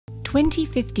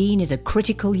2015 is a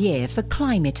critical year for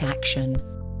climate action.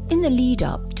 In the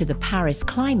lead-up to the Paris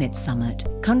Climate Summit,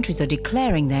 countries are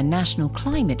declaring their national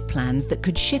climate plans that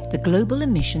could shift the global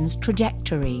emissions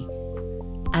trajectory.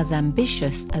 As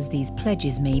ambitious as these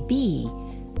pledges may be,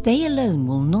 they alone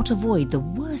will not avoid the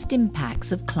worst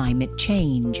impacts of climate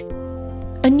change.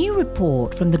 A new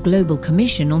report from the Global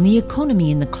Commission on the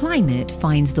Economy and the Climate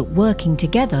finds that working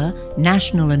together,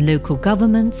 national and local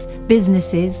governments,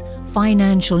 businesses,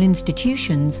 financial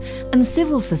institutions and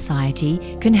civil society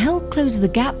can help close the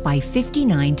gap by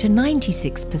 59 to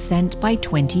 96% by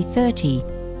 2030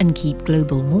 and keep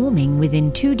global warming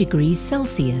within 2 degrees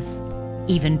Celsius.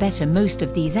 Even better, most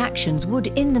of these actions would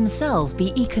in themselves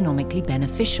be economically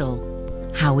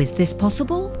beneficial. How is this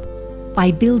possible? By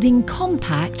building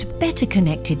compact, better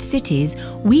connected cities,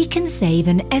 we can save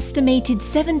an estimated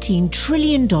 $17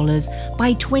 trillion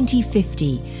by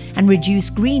 2050 and reduce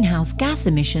greenhouse gas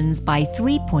emissions by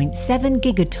 3.7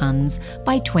 gigatons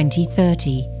by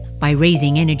 2030. By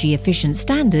raising energy efficient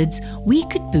standards, we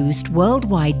could boost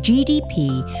worldwide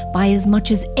GDP by as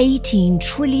much as $18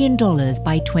 trillion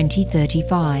by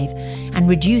 2035 and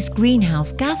reduce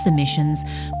greenhouse gas emissions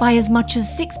by as much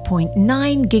as 6.9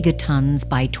 gigatons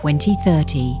by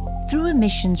 2030. Through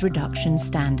emissions reduction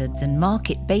standards and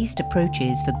market-based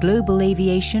approaches for global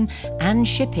aviation and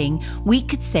shipping, we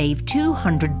could save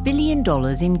 $200 billion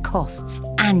in costs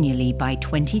annually by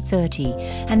 2030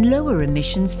 and lower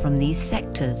emissions from these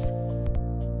sectors.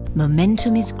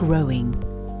 Momentum is growing.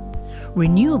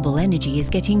 Renewable energy is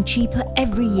getting cheaper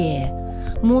every year.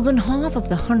 More than half of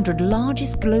the 100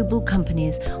 largest global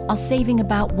companies are saving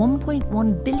about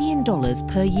 $1.1 billion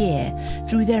per year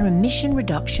through their emission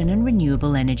reduction and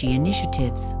renewable energy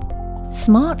initiatives.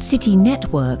 Smart city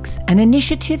networks and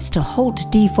initiatives to halt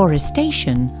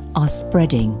deforestation are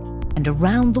spreading. And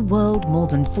around the world, more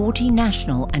than 40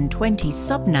 national and 20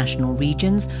 subnational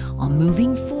regions are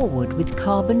moving forward with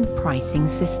carbon pricing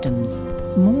systems.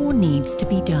 More needs to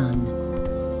be done.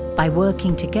 By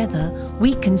working together,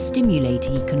 we can stimulate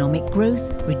economic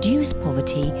growth, reduce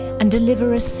poverty, and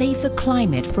deliver a safer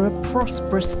climate for a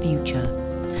prosperous future.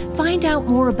 Find out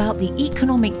more about the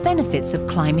economic benefits of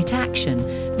climate action.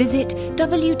 Visit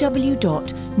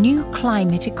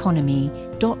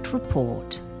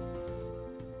www.newclimateeconomy.report.